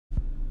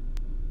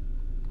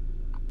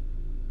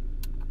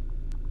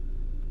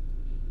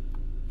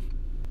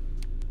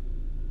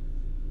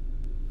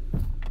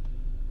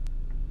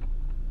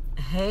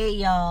Hey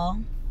y'all,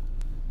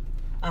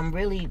 I'm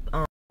really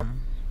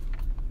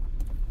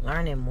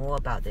learning more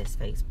about this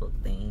Facebook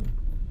thing,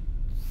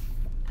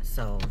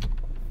 so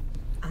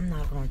I'm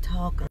not going to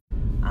talk.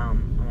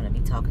 I'm going to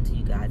be talking to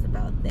you guys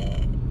about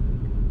that.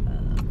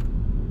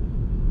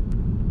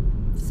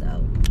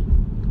 So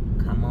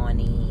come on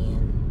in.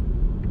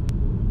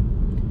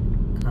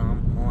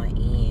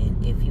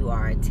 If you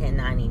are a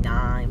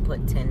 1099, put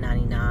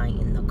 1099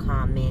 in the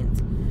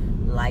comments.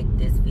 Like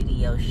this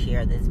video,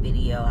 share this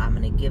video. I'm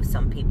going to give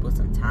some people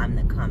some time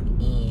to come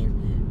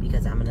in,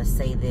 because I'm going to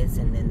say this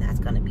and then that's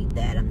going to be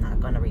that. I'm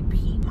not going to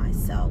repeat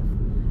myself.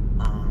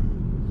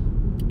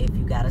 If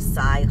you got a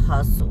side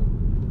hustle,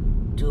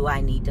 do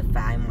I need to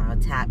file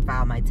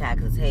my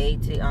taxes? Hey,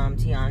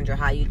 Tiandra,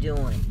 how you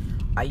doing?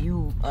 Are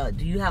you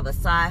do you have a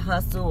side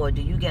hustle, or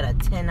do you get a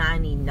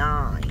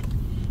 1099?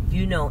 If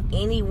you know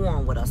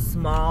anyone with a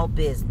small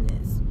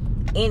business,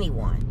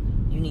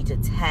 anyone, you need to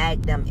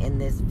tag them in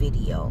this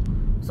video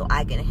so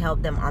I can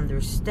help them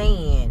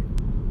understand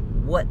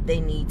what they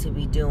need to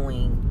be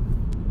doing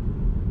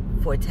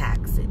for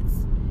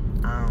taxes.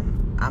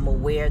 I'm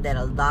aware that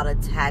a lot of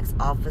tax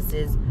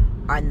offices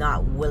are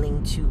not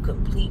willing to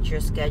complete your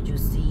Schedule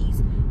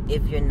Cs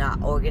if you're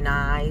not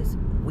organized.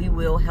 We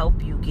will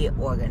help you get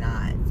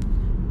organized.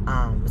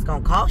 It's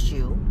going to cost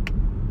you,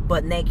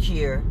 but next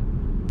year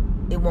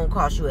it won't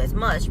cost you as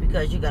much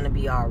because you're going to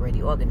be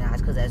already organized,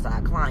 because as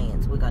our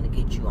clients, we're going to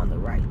get you on the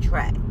right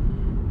track.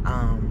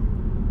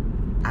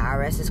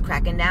 IRS is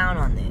cracking down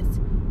on this.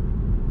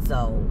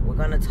 So we're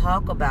going to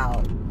talk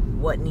about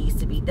what needs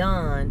to be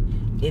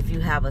done if you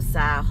have a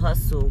side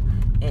hustle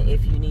and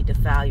if you need to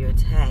file your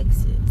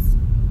taxes.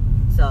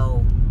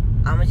 So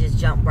I'm going to just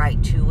jump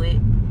right to it.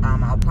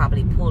 I'll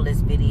probably pull this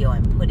video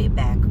and put it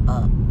back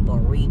up or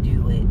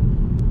redo it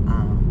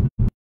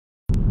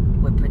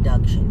with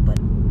production. But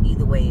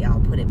either way,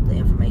 I'll put the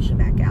information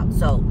back out.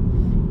 So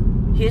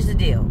here's the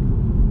deal.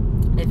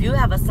 If you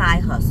have a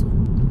side hustle,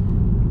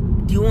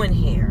 doing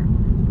hair,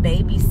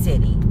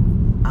 babysitting,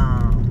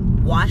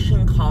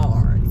 washing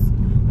cars,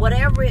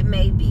 whatever it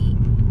may be,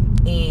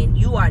 and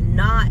you are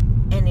not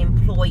an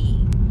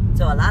employee.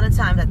 So a lot of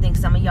times I think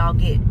some of y'all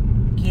get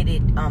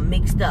it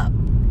mixed up.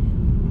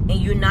 And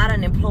you're not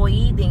an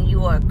employee, then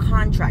you are a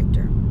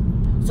contractor.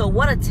 So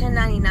what a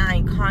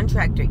 1099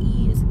 contractor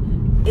is,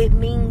 it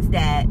means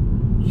that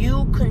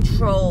you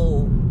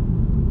control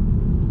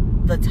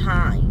the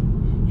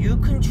time. You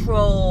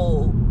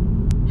control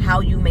how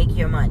you make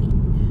your money.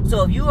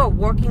 So if you are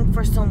working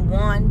for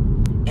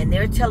someone and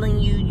they're telling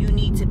you you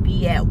need to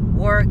be at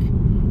work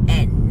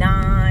at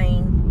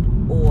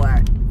 9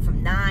 or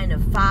from 9 to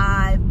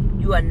 5,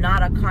 you are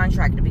not a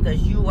contractor,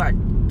 because you are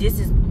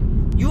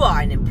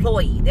an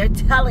employee. They're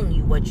telling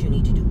you what you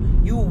need to do.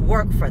 You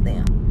work for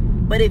them.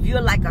 But if you're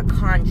like a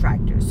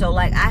contractor, so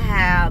like I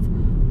have,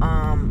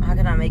 how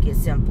can I make it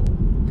simple?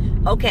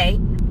 Okay,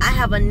 I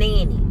have a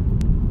nanny,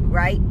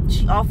 right?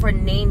 She offers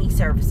nanny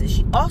services.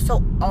 She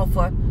also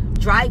offers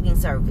driving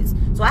service.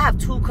 So I have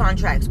 2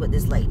 contracts with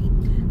this lady.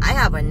 I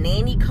have a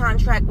nanny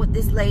contract with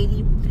this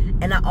lady,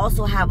 and I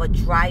also have a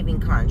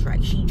driving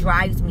contract. She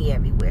drives me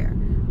everywhere.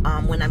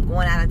 When I'm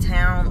going out of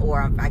town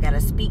or if I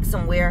gotta speak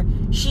somewhere,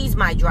 she's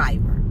my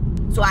driver.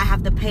 So I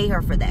have to pay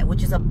her for that,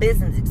 which is a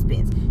business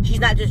expense. She's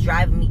not just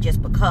driving me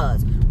just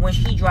because. When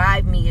she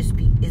drives me, it's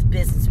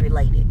business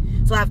related.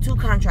 So I have 2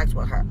 contracts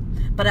with her.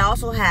 But I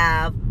also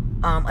have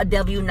a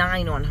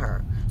W-9 on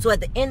her. So at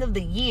the end of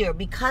the year,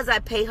 because I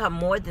pay her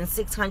more than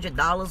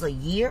 $600 a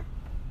year,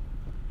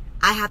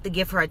 I have to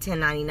give her a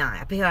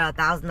 1099. I pay her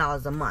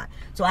 $1,000 a month.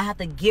 So I have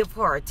to give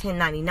her a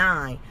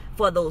 1099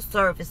 for those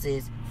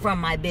services from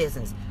my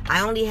business.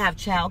 I only have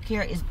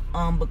childcare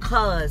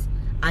because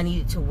I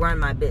needed to run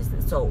my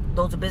business. So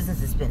those are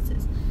business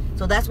expenses.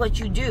 So that's what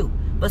you do.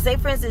 But say,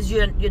 for instance,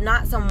 you're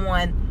not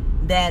someone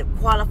that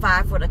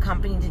qualified for the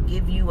company to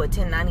give you a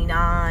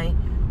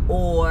 1099,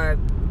 or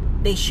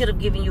they should have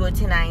given you a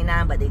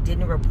 1099 but they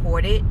didn't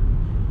report it.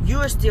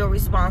 You're still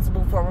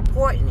responsible for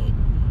reporting it.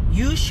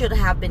 You should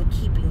have been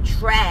keeping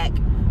track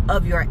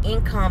of your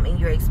income and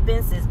your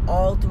expenses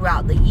all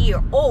throughout the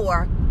year,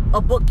 or a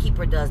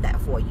bookkeeper does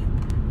that for you.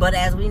 But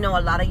as we know,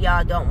 a lot of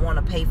y'all don't want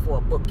to pay for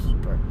a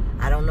bookkeeper.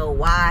 I don't know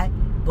why,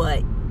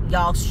 but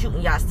y'all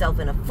shooting yourself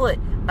in the foot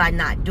by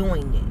not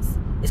doing this.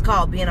 It's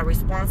called being a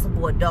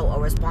responsible adult, a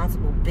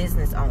responsible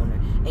business owner.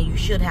 And you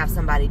should have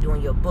somebody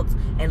doing your books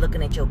and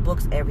looking at your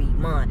books every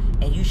month.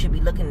 And you should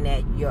be looking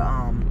at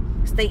your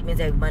statements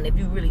every month if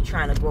you're really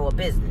trying to grow a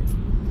business.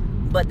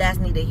 But that's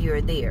neither here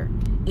or there.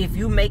 If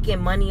you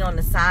making money on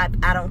the side,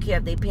 I don't care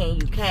if they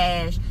paying you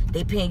cash,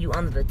 they paying you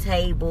under the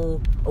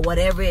table, or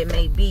whatever it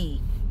may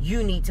be,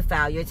 you need to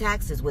file your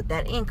taxes with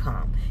that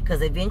income,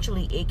 because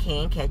eventually it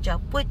can catch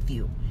up with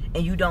you,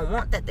 and you don't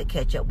want that to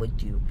catch up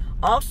with you.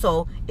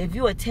 Also, if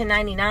you're a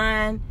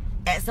 1099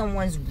 at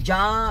someone's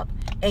job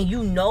and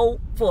you know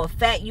for a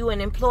fact you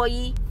an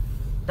employee,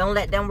 don't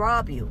let them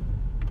rob you.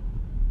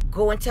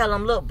 Go and tell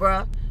them, look,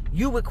 bruh,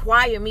 you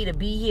require me to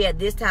be here at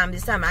this time.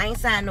 I ain't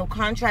signed no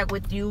contract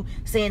with you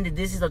saying that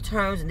this is the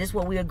terms and this is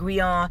what we agree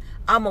on.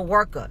 I'm a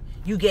worker.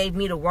 You gave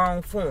me the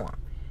wrong form.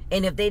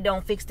 And if they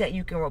don't fix that,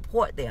 you can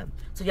report them.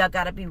 So y'all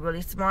got to be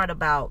really smart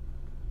about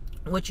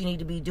what you need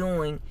to be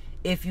doing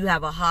if you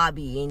have a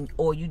hobby, and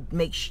or you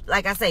make,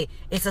 like I say,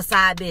 it's a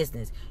side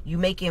business. You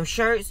making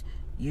shirts,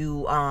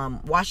 you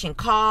washing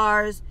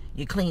cars,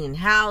 you cleaning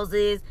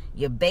houses,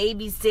 you're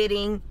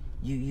babysitting,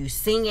 you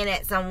singing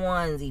at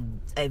someone's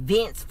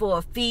events for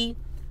a fee.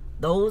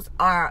 Those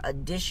are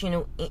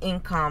additional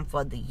income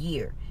for the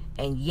year.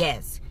 And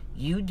yes,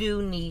 you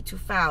do need to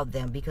file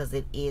them because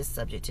it is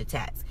subject to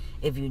tax.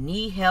 If you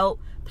need help,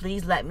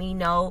 please let me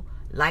know.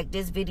 Like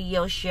this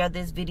video, share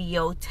this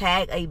video,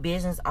 tag a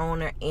business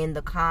owner in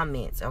the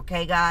comments.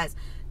 Okay, guys?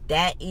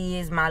 That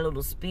is my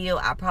little spiel.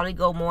 I'll probably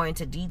go more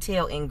into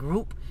detail in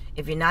group.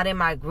 If you're not in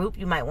my group,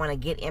 you might want to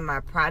get in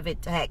my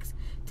private tax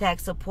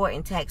support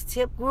and tax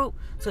tip group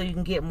so you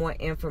can get more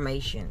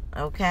information.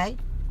 Okay?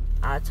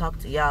 I'll talk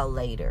to y'all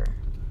later.